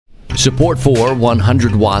Support for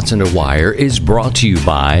 100 Watts and a Wire is brought to you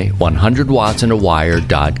by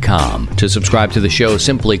 100wattsandawire.com. To subscribe to the show,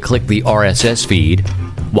 simply click the RSS feed.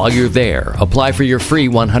 While you're there, apply for your free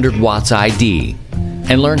 100 Watts ID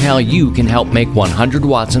and learn how you can help make 100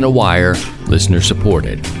 Watts and a Wire listener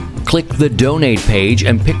supported. Click the donate page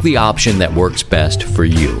and pick the option that works best for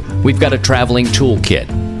you. We've got a traveling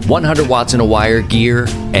toolkit, 100 Watts and a Wire gear,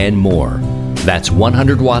 and more. That's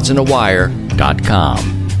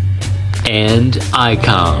 100wattsandawire.com. And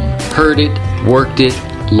ICOM. Heard it, worked it,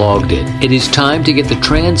 logged it. It is time to get the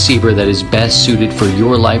transceiver that is best suited for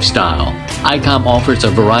your lifestyle. ICOM offers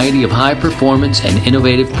a variety of high performance and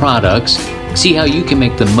innovative products. See how you can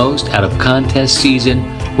make the most out of contest season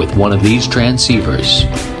with one of these transceivers.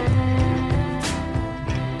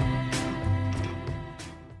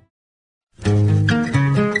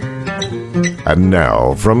 And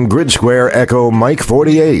now, from Grid Square Echo Mike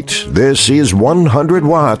 48, this is 100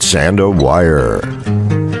 Watts and a Wire.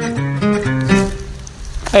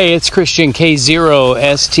 Hey, it's Christian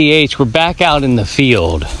K0STH. We're back out in the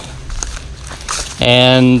field.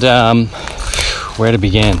 And where to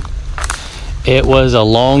begin? It was a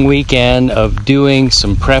long weekend of doing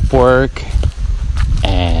some prep work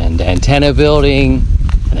and antenna building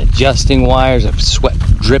and adjusting wires. Of sweat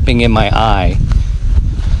dripping in my eye.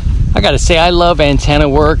 I gotta say, I love antenna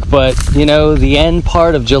work, but you know, the end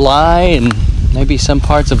part of July and maybe some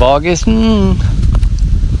parts of August, I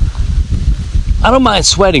don't mind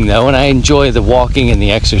sweating though, and I enjoy the walking and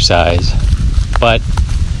the exercise. But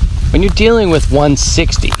when you're dealing with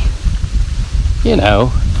 160, you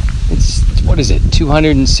know, it's,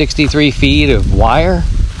 263 feet of wire?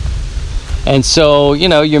 And so, you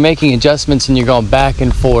know, you're making adjustments and you're going back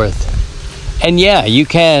and forth. And yeah, you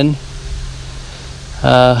can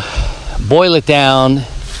boil it down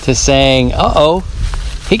to saying, uh-oh,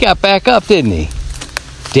 he got back up, didn't he?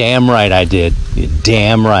 Damn right I did. You're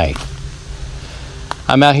damn right.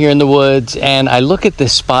 I'm out here in the woods, and I look at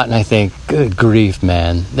this spot, and I think, good grief,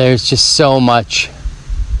 man. There's just so much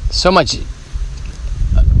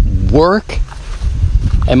work.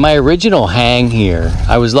 And my original hang here,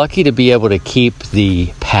 I was lucky to be able to keep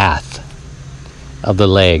the path of the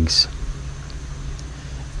legs.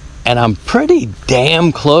 And I'm pretty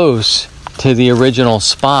damn close to the original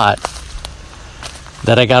spot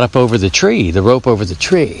that I got up over the tree, the rope over the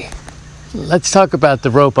tree. Let's talk about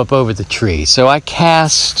the rope up over the tree. So I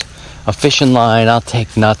cast a fishing line. I'll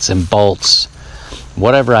take nuts and bolts,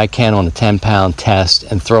 whatever I can on a 10-pound test,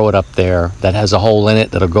 and throw it up there that has a hole in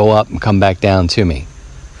it that'll go up and come back down to me.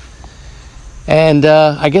 And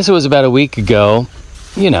I guess it was about a week ago.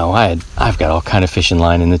 You know, I've got all kind of fishing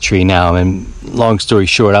line in the tree now, and long story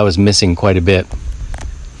short, I was missing quite a bit.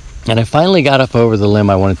 And I finally got up over the limb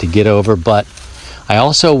I wanted to get over, but I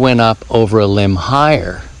also went up over a limb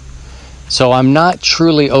higher. So I'm not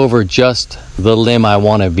truly over just the limb I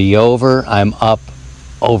want to be over. I'm up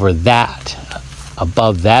over that,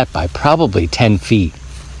 above that by probably 10 feet.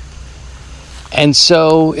 And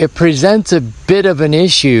so it presents a bit of an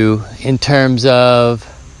issue in terms of,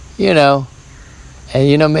 you know, and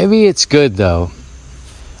you know, maybe it's good though.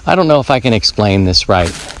 I don't know if I can explain this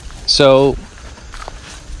right. So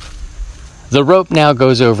the rope now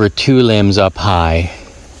goes over 2 limbs up high.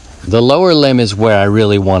 The lower limb is where I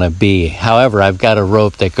really want to be. However, I've got a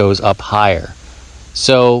rope that goes up higher.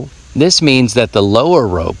 So this means that the lower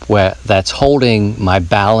rope that's holding my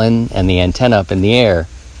balun and the antenna up in the air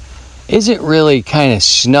isn't really kind of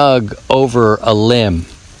snug over a limb,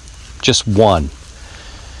 just one.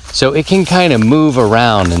 So it can kind of move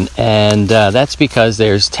around, and that's because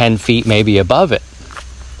there's 10 feet maybe above it.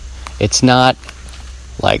 It's not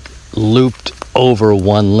like looped over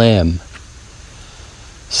one limb.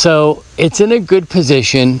 So it's in a good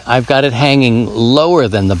position. I've got it hanging lower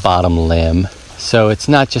than the bottom limb, so it's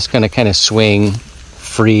not just going to kind of swing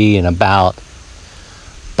free and about,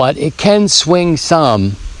 but it can swing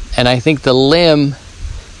some. And I think the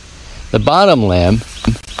bottom limb,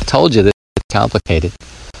 I told you this is complicated.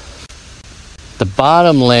 The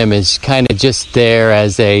bottom limb is kind of just there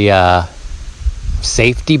as a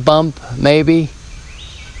safety bump, maybe,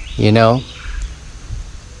 you know,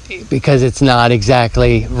 because it's not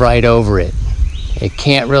exactly right over it. It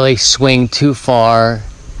can't really swing too far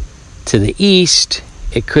to the east.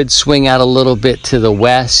 It could swing out a little bit to the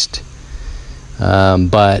west,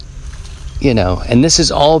 but, you know, and this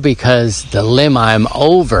is all because the limb I'm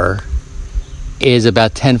over is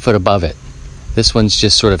about 10 foot above it. This one's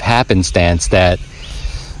just sort of happenstance that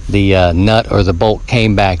the nut or the bolt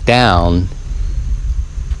came back down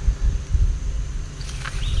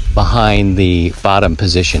behind the bottom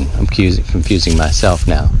position. I'm confusing myself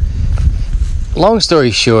now. long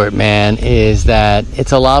story short, man, is that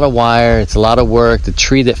it's a lot of wire, it's a lot of work. The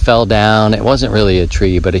tree that fell down, it wasn't really a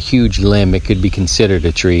tree, but a huge limb, it could be considered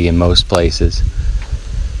a tree in most places,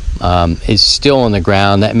 is still on the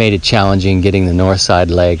ground. That made it challenging getting the north side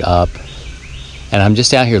leg up. And I'm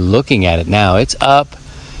just out here looking at it now. It's up.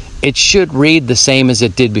 It should read the same as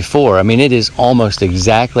it did before. I mean, it is almost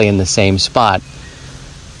exactly in the same spot.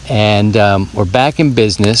 And we're back in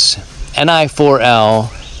business.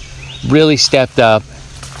 NI4L really stepped up.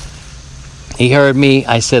 He heard me.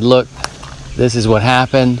 I said, look, this is what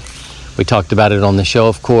happened. We talked about it on the show,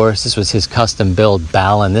 of course. This was his custom build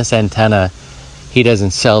Balun. This antenna, he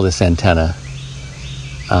doesn't sell this antenna.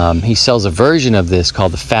 He sells a version of this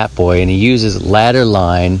called the Fat Boy, and he uses ladder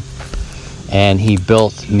line, and he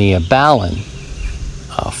built me a Balun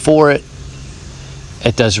for it.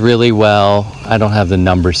 It does really well. I don't have the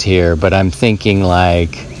numbers here, but I'm thinking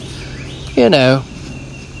like,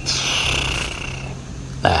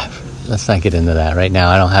 let's not get into that right now.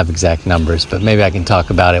 I don't have exact numbers, but maybe I can talk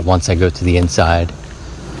about it once I go to the inside.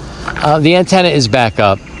 The antenna is back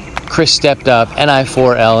up. Chris stepped up.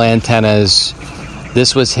 NI4L antennas.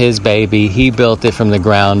 This was his baby. He built it from the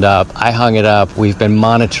ground up. I hung it up. We've been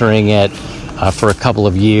monitoring it for a couple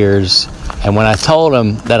of years. And when I told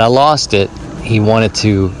him that I lost it, he wanted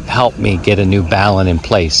to help me get a new Balun in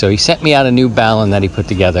place. So he sent me out a new Balun that he put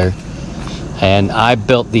together. And I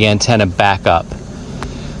built the antenna back up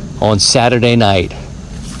on Saturday night.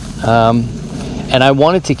 And I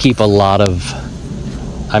wanted to keep a lot of...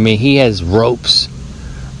 he has ropes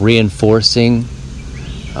reinforcing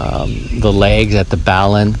the legs at the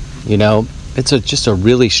Balun. It's just a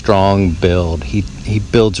really strong build. He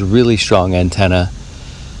builds a really strong antenna,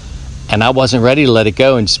 and I wasn't ready to let it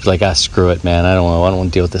go and just be like, screw it, man. I don't want to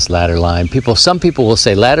deal with this ladder line. Some people will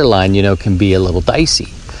say ladder line, can be a little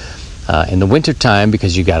dicey in the wintertime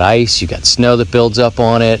because you got ice, you got snow that builds up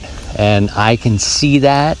on it, and I can see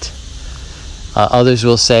that. Others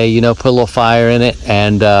will say, put a little fire in it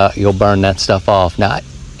and you'll burn that stuff off. Now,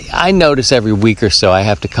 I notice every week or so I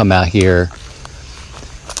have to come out here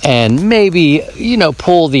and maybe,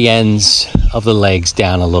 pull the ends of the legs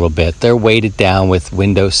down a little bit. They're weighted down with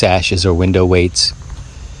window sashes or window weights.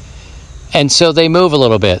 And so they move a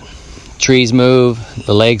little bit. Trees move,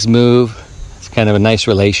 the legs move. It's kind of a nice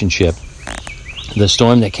relationship. The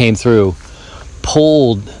storm that came through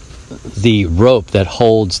pulled the rope that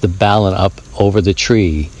holds the Balun up over the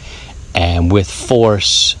tree. And with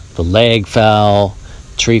force, the leg fell,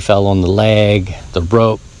 tree fell on the leg, the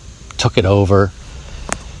rope took it over.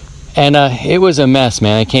 And it was a mess,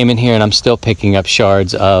 man. I came in here and I'm still picking up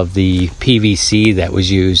shards of the PVC that was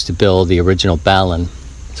used to build the original Balun.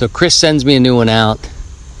 So Chris sends me a new one out.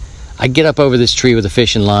 I get up over this tree with a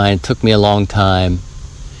fishing line. It took me a long time.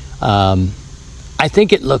 I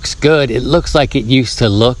think it looks good. It looks like it used to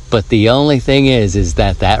look, but the only thing is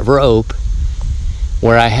that rope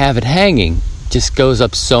where I have it hanging just goes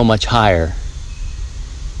up so much higher.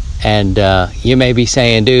 And you may be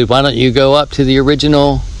saying, dude, why don't you go up to the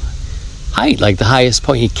original height, like the highest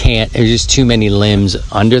point? You can't. There's just too many limbs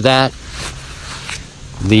under that.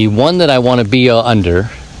 The one that I want to be under,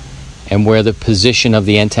 and where the position of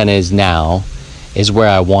the antenna is now, is where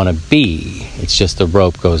I want to be. It's just the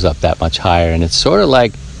rope goes up that much higher, and it's sort of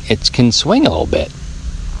like it can swing a little bit.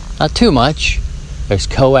 Not too much. There's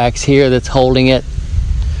coax here that's holding it.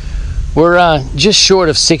 We're just short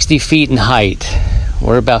of 60 feet in height.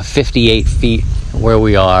 We're about 58 feet where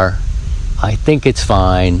we are. I think it's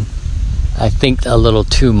fine. I think a little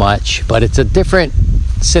too much, but it's a different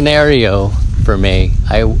scenario for me.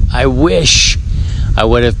 I wish I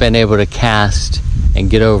would have been able to cast and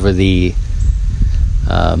get over the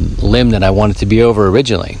limb that I wanted to be over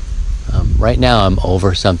originally. Right now I'm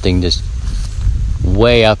over something just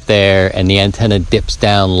way up there, and the antenna dips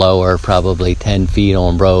down lower, probably 10 feet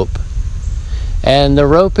on rope. And the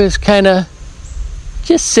rope is kind of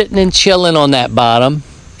just sitting and chilling on that bottom.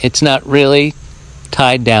 It's not really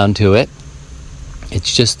tied down to it.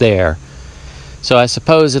 It's just there. So I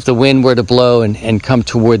suppose if the wind were to blow and come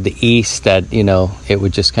toward the east, that, it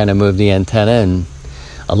would just kind of move the antenna and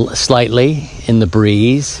slightly in the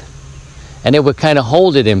breeze, and it would kind of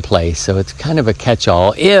hold it in place. So it's kind of a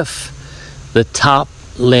catch-all. If the top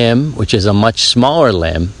limb, which is a much smaller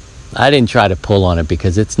limb, I didn't try to pull on it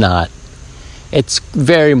because it's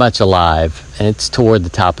very much alive, and it's toward the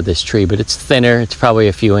top of this tree, but it's thinner. It's probably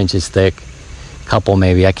a few inches thick, couple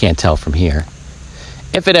maybe, I can't tell from here.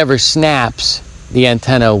 If it ever snaps, the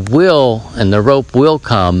antenna will, and the rope will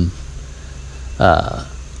come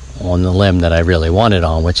on the limb that I really want it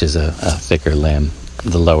on, which is a thicker limb,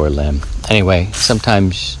 the lower limb. Anyway,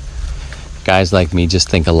 sometimes guys like me just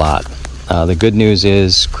think a lot. The good news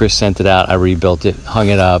is Chris sent it out. I rebuilt it, hung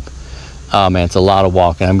it up. Oh man, it's a lot of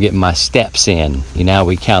walking. I'm getting my steps in. You know,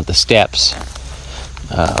 we count the steps.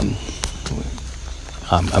 I'm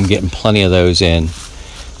getting plenty of those in.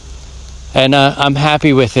 And I'm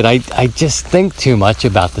happy with it. I just think too much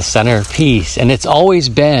about the center piece. And it's always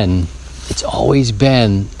been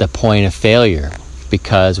the point of failure.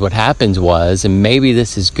 Because what happens was, and maybe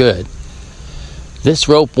this is good, this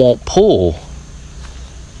rope won't pull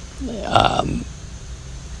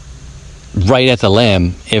right at the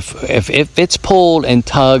limb. If it's pulled and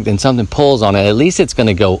tugged and something pulls on it, at least it's going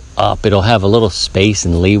to go up. It'll have a little space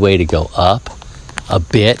and leeway to go up a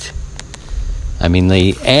bit. I mean,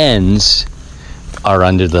 the ends are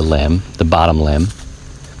under the limb, the bottom limb.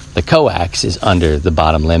 The coax is under the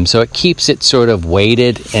bottom limb, so it keeps it sort of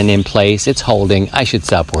weighted and in place. It's holding. I should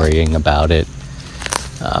stop worrying about it.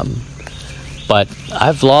 But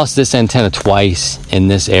I've lost this antenna twice in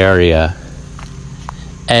this area.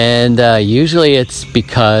 And usually it's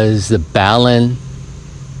because the balun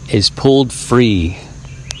is pulled free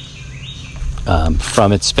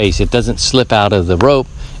from its space. It doesn't slip out of the rope.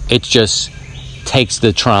 It just takes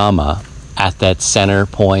the trauma at that center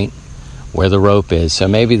point where the rope is. So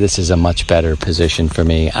maybe this is a much better position for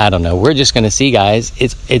me. I don't know. We're just going to see, guys.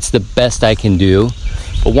 It's the best I can do.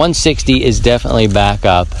 But 160 is definitely back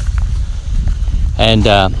up. And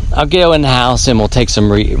I'll go in the house and we'll take some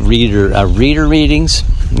meter readings.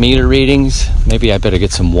 Maybe I better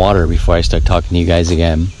get some water before I start talking to you guys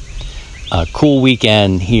again. A cool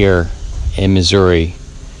weekend here in Missouri.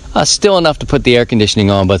 Still enough to put the air conditioning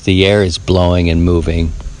on, but the air is blowing and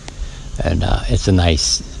moving. And it's a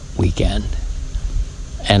nice weekend.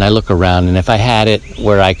 And I look around, and if I had it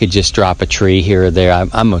where I could just drop a tree here or there,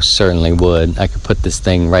 I most certainly would. I could put this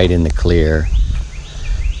thing right in the clear.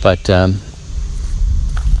 But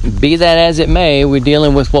be that as it may, we're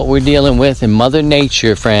dealing with what we're dealing with, and Mother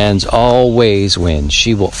Nature, friends, always wins.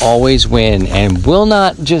 She will always win and will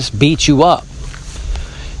not just beat you up.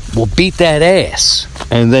 Will beat that ass.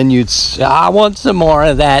 And then you'd say, I want some more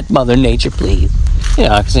of that, Mother Nature, please. You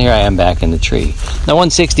know, because here I am back in the tree. Now,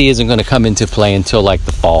 160 isn't going to come into play until like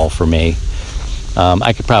the fall for me.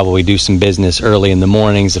 I could probably do some business early in the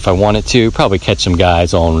mornings if I wanted to. Probably catch some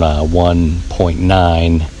guys on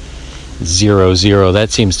 1.900.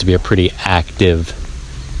 That seems to be a pretty active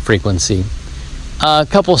frequency. A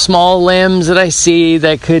couple small limbs that I see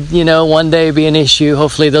that could, one day be an issue.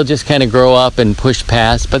 Hopefully they'll just kind of grow up and push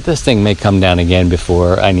past. But this thing may come down again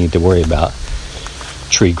before I need to worry about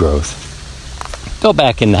tree growth. Go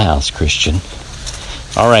back in the house, Christian.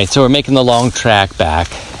 All right, so we're making the long track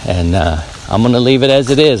back. And I'm going to leave it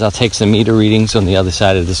as it is. I'll take some meter readings on the other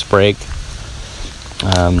side of this break.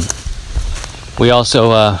 We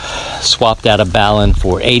also swapped out a balun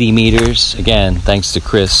for 80 meters. Again, thanks to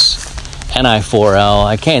Chris, NI4L.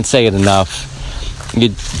 I can't say it enough.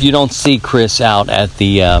 You don't see Chris out at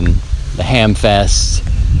the Hamfest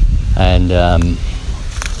and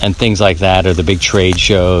things like that, or the big trade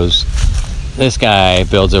shows. This guy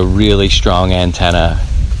builds a really strong antenna,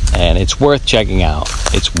 and it's worth checking out.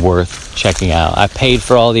 I paid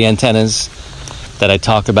for all the antennas that I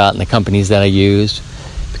talk about in the companies that I use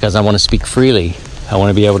because I want to speak freely. I want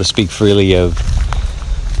to be able to speak freely of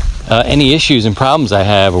any issues and problems I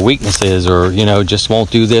have, or weaknesses, or just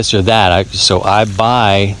won't do this or that. So I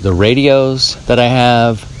buy the radios that I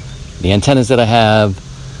have, the antennas that I have,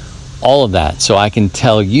 all of that, so I can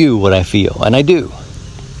tell you what I feel, and I do.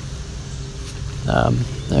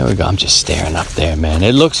 There we go. I'm just staring up there, man.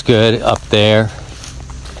 It looks good up there.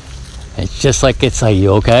 It's just like, it's like,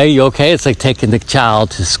 you okay? You okay? It's like taking the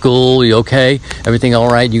child to school. You okay? Everything all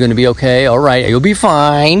right? You going to be okay? All right. You'll be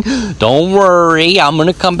fine. Don't worry. I'm going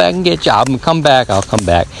to come back and get you. I'm going to come back. I'll come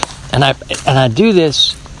back. And I do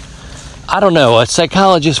this. I don't know. A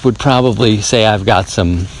psychologist would probably say I've got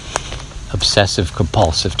some obsessive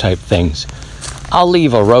compulsive type things. I'll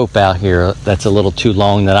leave a rope out here that's a little too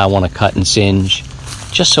long that I want to cut and singe,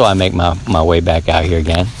 just so I make my way back out here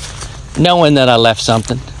again, knowing that I left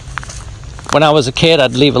something. When I was a kid,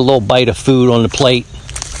 I'd leave a little bite of food on the plate.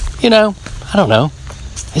 I don't know.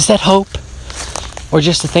 Is that hope? Or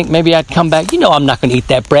just to think maybe I'd come back. I'm not going to eat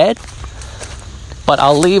that bread. But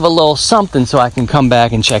I'll leave a little something so I can come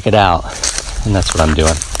back and check it out. And that's what I'm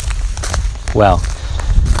doing. Well,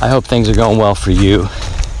 I hope things are going well for you.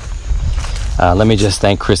 Let me just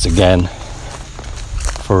thank Chris again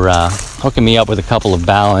for hooking me up with a couple of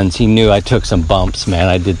baluns. He knew I took some bumps, man.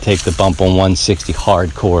 I did take the bump on 160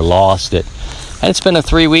 hardcore, lost it. And it's been a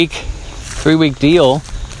three-week deal.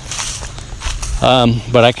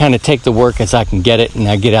 But I kind of take the work as I can get it, and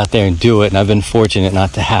I get out there and do it. And I've been fortunate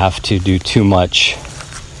not to have to do too much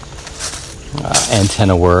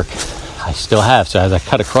antenna work. I still have. So as I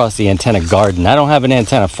cut across the antenna garden, I don't have an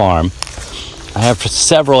antenna farm. I have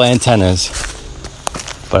several antennas,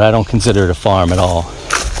 but I don't consider it a farm at all.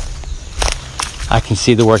 I can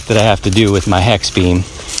see the work that I have to do with my hex beam.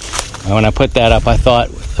 And when I put that up, I thought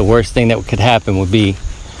the worst thing that could happen would be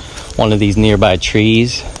one of these nearby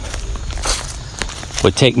trees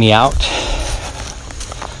would take me out.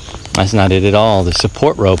 That's not it at all. The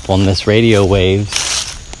support rope on this radio waves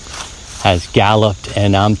has galloped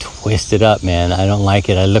and I'm twisted up, man. I don't like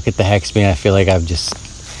it. I look at the hex beam, I feel like I've just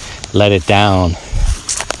let it down.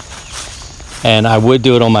 And I would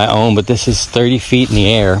do it on my own, but this is 30 feet in the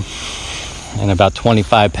air and about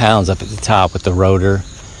 25 pounds up at the top with the rotor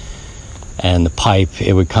and the pipe.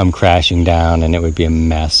 It would come crashing down and it would be a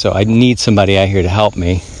mess. So I need somebody out here to help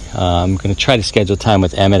me. I'm going to try to schedule time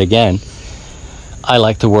with Emmett again. I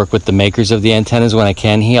like to work with the makers of the antennas when I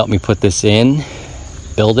can. He helped me put this in,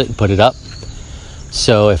 build it, and put it up.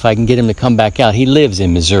 So if I can get him to come back out, he lives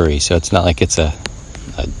in Missouri, so it's not like it's a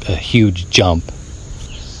huge jump.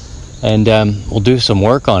 And we'll do some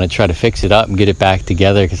work on it, try to fix it up and get it back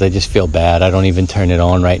together, because I just feel bad. I don't even turn it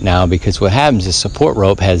on right now, because what happens is support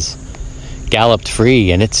rope has galloped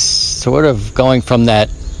free, and it's sort of going from that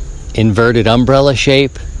inverted umbrella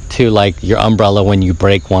shape to like your umbrella when you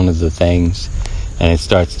break one of the things, and it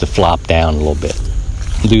starts to flop down a little bit,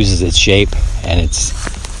 loses its shape, and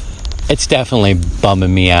it's definitely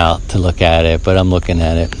bumming me out to look at it, but I'm looking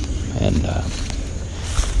at it. And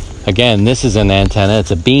again, this is an antenna,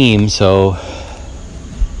 it's a beam, so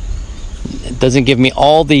it doesn't give me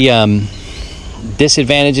all the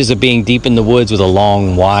disadvantages of being deep in the woods with a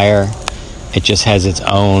long wire. It just has its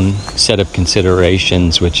own set of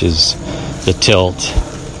considerations, which is the tilt,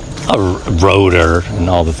 a rotor, and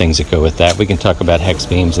all the things that go with that. We can talk about hex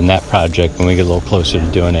beams and that project when we get a little closer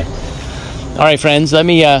to doing it. All right, friends, let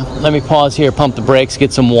me pause here, pump the brakes,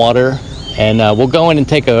 get some water, and we'll go in and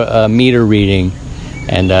take a meter reading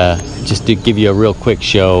and just to give you a real quick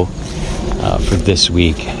show for this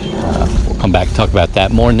week. We'll come back and talk about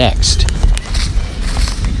that more next.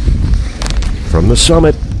 From the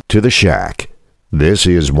summit to the shack, this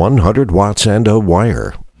is 100 watts and a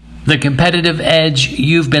wire. The competitive edge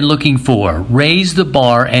you've been looking for. Raise the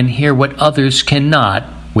bar and hear what others cannot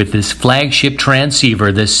with this flagship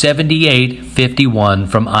transceiver, the 7851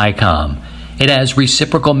 from ICOM. It has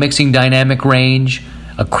reciprocal mixing dynamic range,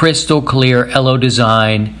 a crystal clear LO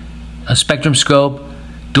design, a spectrum scope,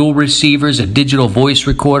 dual receivers, a digital voice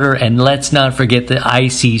recorder, and let's not forget the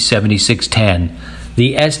IC7610,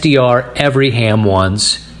 the SDR every ham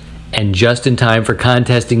wants, and just in time for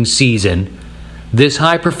contesting season. This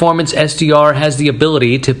high-performance SDR has the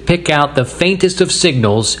ability to pick out the faintest of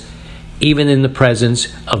signals, even in the presence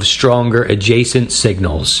of stronger adjacent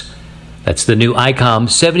signals. That's the new ICOM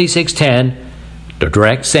 7610, the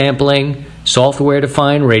direct sampling,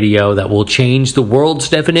 software-defined radio that will change the world's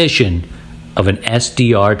definition of an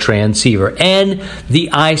SDR transceiver, and the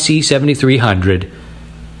IC7300,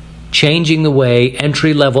 changing the way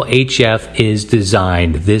entry-level HF is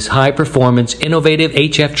designed. This high-performance, innovative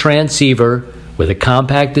HF transceiver with a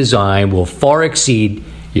compact design will far exceed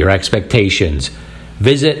your expectations.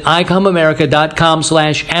 Visit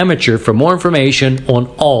icomamerica.com/amateur for more information on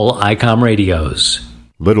all ICOM radios.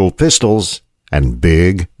 Little pistols and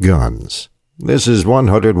big guns. This is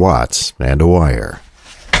 100 watts and a wire.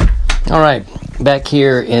 All right, back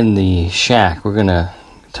here in the shack, we're going to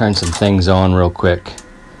turn some things on real quick,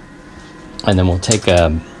 and then we'll take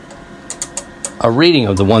a reading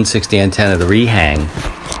of the 160 antenna, the rehang.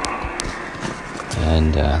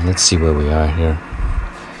 And let's see where we are here.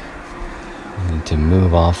 We need to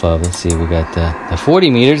move off of, let's see, we got the 40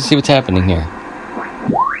 meters. Let's see what's happening here.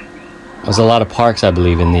 There's a lot of parks, I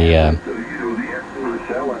believe, in the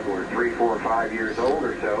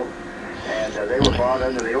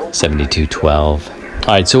 7212. All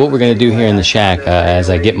right, so what we're going to do here in the shack, as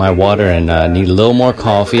I get my water and need a little more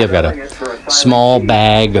coffee, I've got a small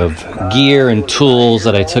bag of gear and tools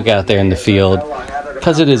that I took out there in the field,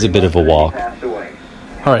 because it is a bit of a walk.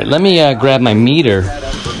 All right, let me grab my meter,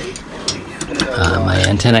 my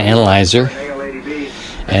antenna analyzer,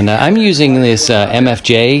 and I'm using this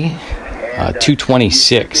MFJ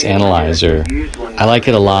 226 analyzer. I like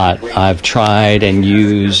it a lot. I've tried and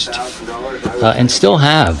used and still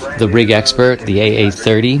have the Rig Expert, the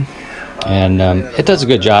AA30, and it does a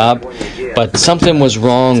good job, but something was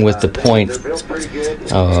wrong with the point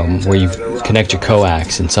where you connect your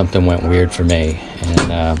coax, and something went weird for me,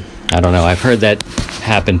 and I don't know. I've heard that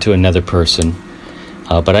happen to another person,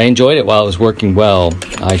 but I enjoyed it while it was working well.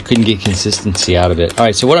 I couldn't get consistency out of it. All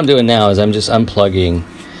right, so what I'm doing now is I'm just unplugging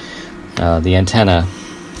the antenna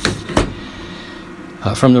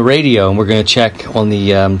from the radio, and we're going to check on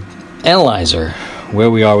the analyzer where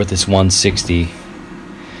we are with this 160.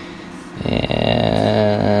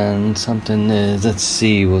 And something is, let's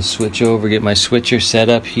see, we'll switch over, get my switcher set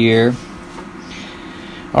up here.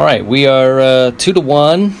 All right, we are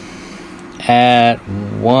 2-1 at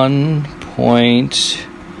 1 point.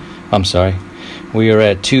 I'm sorry. We are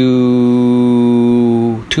at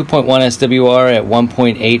 2.1 SWR at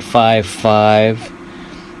 1.855,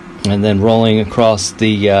 and then rolling across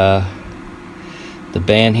the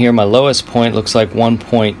band here. My lowest point looks like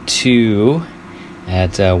 1.2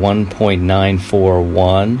 at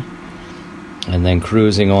 1.941, and then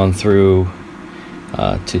cruising on through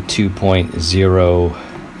to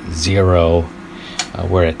 2.00.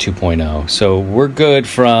 We're at 2.0, so we're good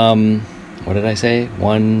from, what did I say,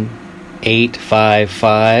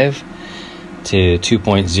 1.855 to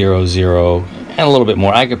 2.00, and a little bit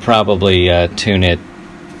more. I could probably tune it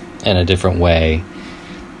in a different way,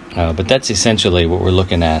 but that's essentially what we're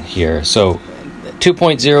looking at here. So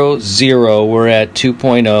 2.00, we're at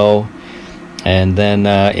 2.0, and then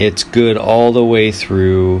it's good all the way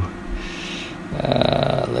through.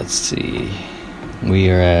 Let's see,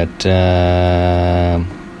 we are at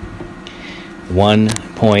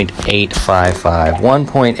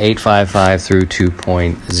 1.855 through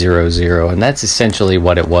 2.00, and that's essentially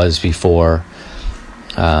what it was before,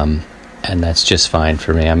 and that's just fine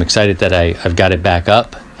for me. I'm excited that I've got it back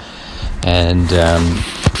up, and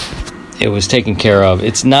it was taken care of.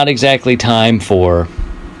 It's not exactly time for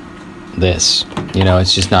this,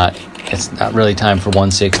 it's just not. It's not really time for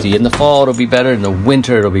 160. In the fall it'll be better, in the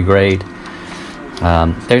winter it'll be great.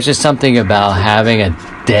 There's just something about having a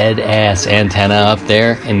dead ass antenna up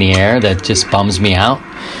there in the air that just bums me out.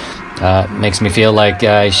 Makes me feel like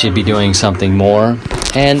I should be doing something more,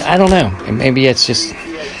 and I don't know, maybe it's just,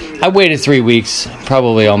 I waited 3 weeks,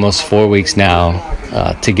 probably almost 4 weeks now,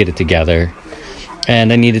 to get it together,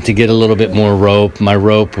 and I needed to get a little bit more rope. My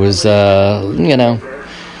rope was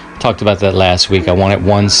talked about that last week. I wanted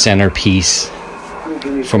one centerpiece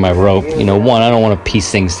for my rope. I don't want to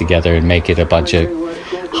piece things together and make it a bunch of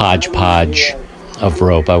hodgepodge of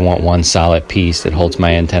rope. I want one solid piece that holds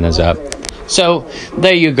my antennas up. So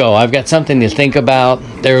there you go. I've got something to think about.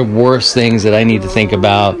 There are worse things that I need to think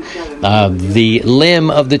about. The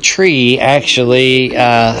limb of the tree actually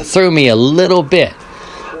threw me a little bit.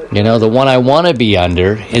 The one I want to be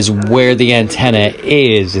under is where the antenna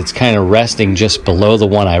is. It's kind of resting just below the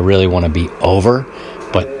one I really want to be over.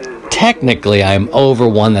 But technically, I'm over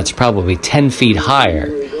one that's probably 10 feet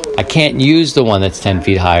higher. I can't use the one that's 10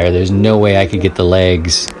 feet higher. There's no way I could get the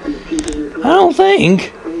legs. I don't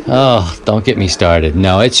think. Oh, don't get me started.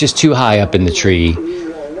 No, it's just too high up in the tree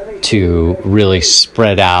to really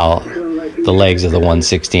spread out the legs of the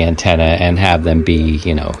 160 antenna and have them be,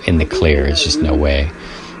 in the clear. It's just no way.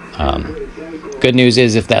 Good news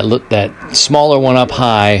is, if that smaller one up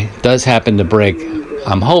high does happen to break,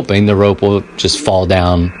 I'm hoping the rope will just fall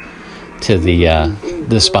down to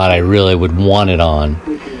the spot I really would want it on.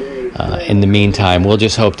 In the meantime, we'll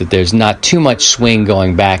just hope that there's not too much swing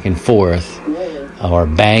going back and forth or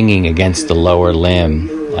banging against the lower limb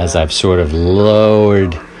as I've sort of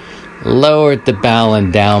lowered the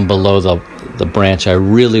balun down below the branch I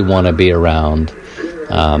really want to be around.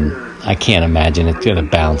 I can't imagine it's going to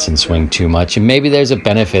bounce and swing too much. And maybe there's a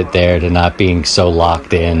benefit there to not being so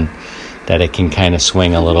locked in that it can kind of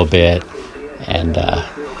swing a little bit and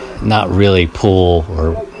not really pull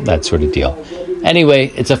or that sort of deal. Anyway,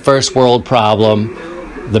 it's a first world problem.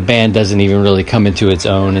 The band doesn't even really come into its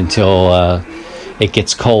own until it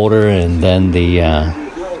gets colder, and then the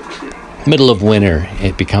middle of winter,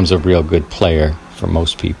 it becomes a real good player for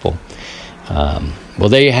most people. Well,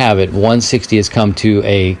 there you have it. 160 has come to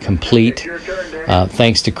a complete.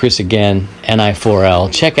 Thanks to Chris again, NI4L.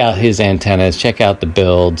 Check out his antennas. Check out the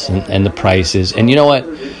builds and the prices. And you know what?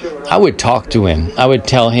 I would talk to him. I would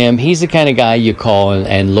tell him he's the kind of guy you call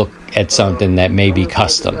and look at something that may be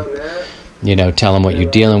custom. Tell him what you're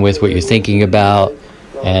dealing with, what you're thinking about,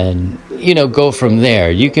 and, go from there.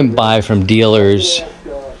 You can buy from dealers,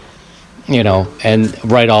 and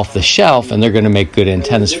right off the shelf, and they're going to make good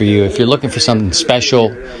antennas for you. If you're looking for something special,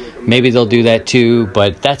 maybe they'll do that too,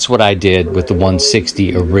 but that's what I did with the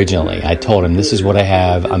 160 originally. I told him, this is what I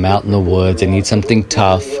have. I'm out in the woods. I need something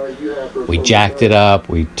tough. We jacked it up.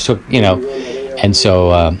 We took, and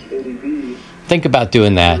so think about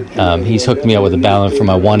doing that. He's hooked me up with a balun for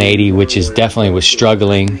my 180, which definitely was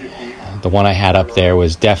struggling. The one I had up there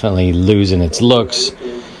was definitely losing its looks.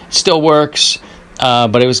 It still works.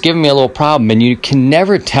 But it was giving me a little problem, and you can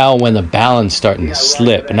never tell when the balun's starting to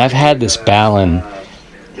slip. And I've had this balun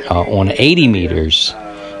on 80 meters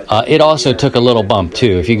It also took a little bump,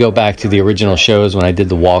 too. If you go back to the original shows when I did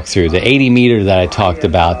the walkthrough, the 80 meter that I talked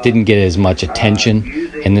about didn't get as much attention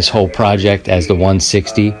in this whole project as the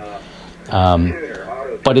 160.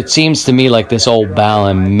 But it seems to me like this old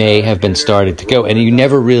Ballon may have been started to go, and you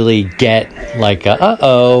never really get like a,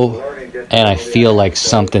 uh-oh, and I feel like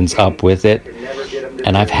something's up with it.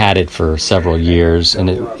 And I've had it for several years, and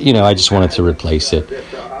I just wanted to replace it.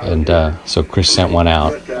 And so Chris sent one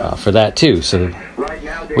out for that, too. So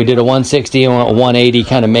we did a 160 and a 180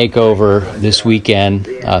 kind of makeover this weekend,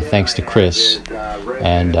 thanks to Chris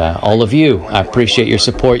and all of you. I appreciate your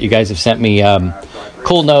support. You guys have sent me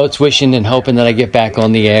cool notes, wishing and hoping that I get back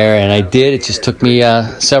on the air, and I did. It just took me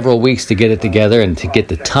several weeks to get it together and to get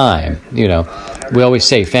the time. We always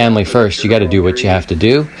say family first. You got to do what you have to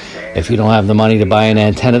do. If you don't have the money to buy an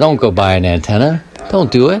antenna, don't go buy an antenna. Don't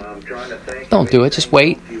do it. Don't do it. Just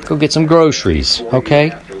wait. Go get some groceries,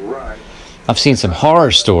 okay? I've seen some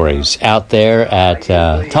horror stories out there at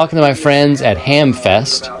talking to my friends at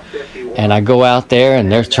Hamfest, and I go out there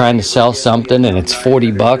and they're trying to sell something and it's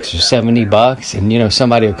 $40 or $70, and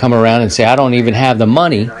somebody will come around and say, I don't even have the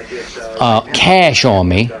money, cash on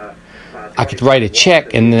me. I could write a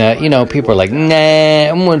check, and people are like,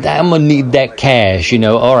 nah, I'm gonna need that cash.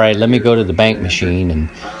 All right, let me go to the bank machine, and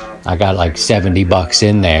I got like $70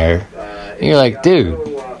 in there. And you're like, dude,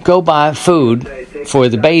 go buy food for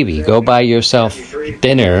the baby. Go buy yourself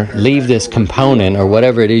dinner. Leave this component or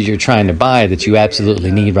whatever it is you're trying to buy that you absolutely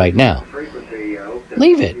need right now.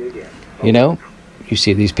 Leave it. You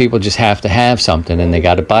see these people just have to have something, and they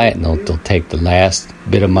got to buy it, and they'll take the last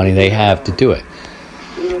bit of money they have to do it.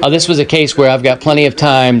 This was a case where I've got plenty of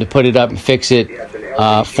time to put it up and fix it.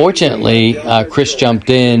 Fortunately, Chris jumped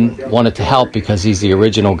in, wanted to help because he's the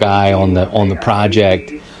original guy on the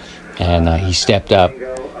project, and he stepped up.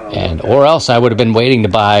 Or else I would have been waiting to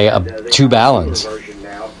buy 2 Ballons.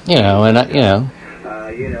 Yeah,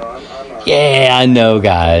 I know,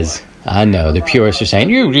 guys. I know. The purists are saying,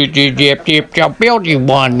 you build you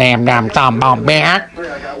one damn thumb back.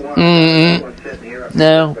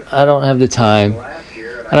 No, I don't have the time.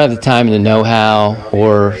 I don't have the time and the know-how,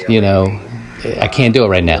 or, I can't do it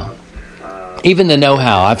right now. Even the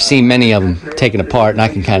know-how, I've seen many of them taken apart, and I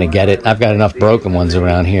can kind of get it. I've got enough broken ones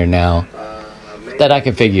around here now that I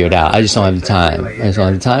can figure it out. I just don't have the time. I just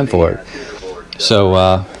don't have the time for it.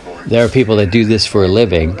 So there are people that do this for a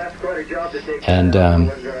living, and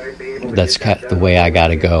that's kind of the way I got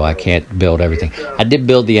to go. I can't build everything. I did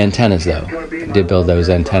build the antennas, though. I did build those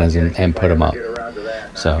antennas and put them up.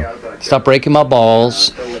 So stop breaking my balls.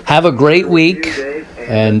 Have a great week,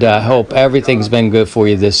 and I hope everything's been good for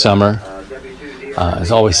you this summer.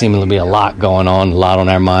 There's always seeming to be a lot going on, a lot on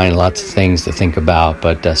our mind, lots of things to think about.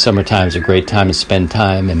 But summertime's a great time to spend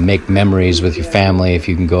time and make memories with your family. If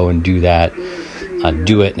you can go and do that,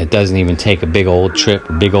 do it. And it doesn't even take a big old trip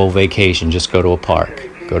or big old vacation. Just go to a park.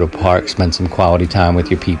 Go to a park, spend some quality time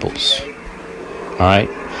with your peoples. All right?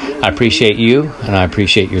 I appreciate you, and I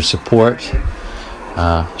appreciate your support.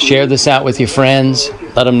 Share this out with your friends.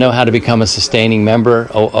 Let them know how to become a sustaining member.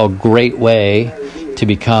 A great way to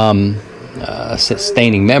become a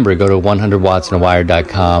sustaining member, go to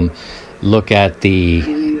 100wattsandawire.com. Look at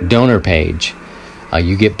the donor page.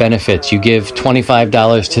 You get benefits. You give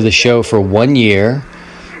 $25 to the show for 1 year.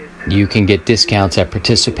 You can get discounts at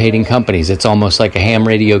participating companies. It's almost like a ham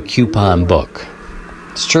radio coupon book.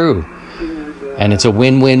 It's true. And it's a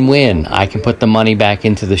win-win-win. I can put the money back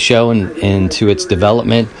into the show and into its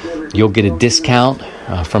development. You'll get a discount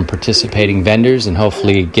from participating vendors and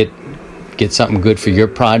hopefully get something good for your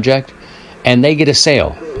project. And they get a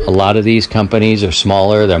sale. A lot of these companies are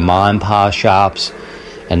smaller. They're mom-and-pop shops.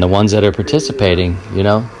 And the ones that are participating,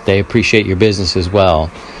 they appreciate your business as well.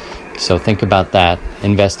 So think about that.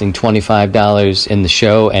 Investing $25 in the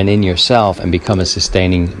show and in yourself and become a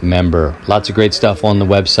sustaining member. Lots of great stuff on the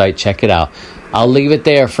website. Check it out. I'll leave it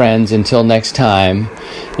there, friends. Until next time,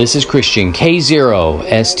 this is Christian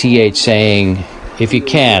K0STH saying, if you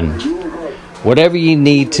can, whatever you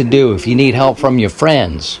need to do, if you need help from your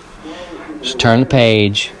friends, just turn the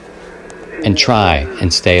page and try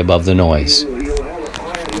and stay above the noise.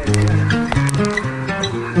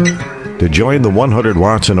 To join the 100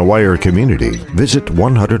 Watts and a Wire community, visit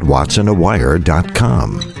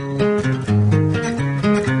 100wattsandawire.com.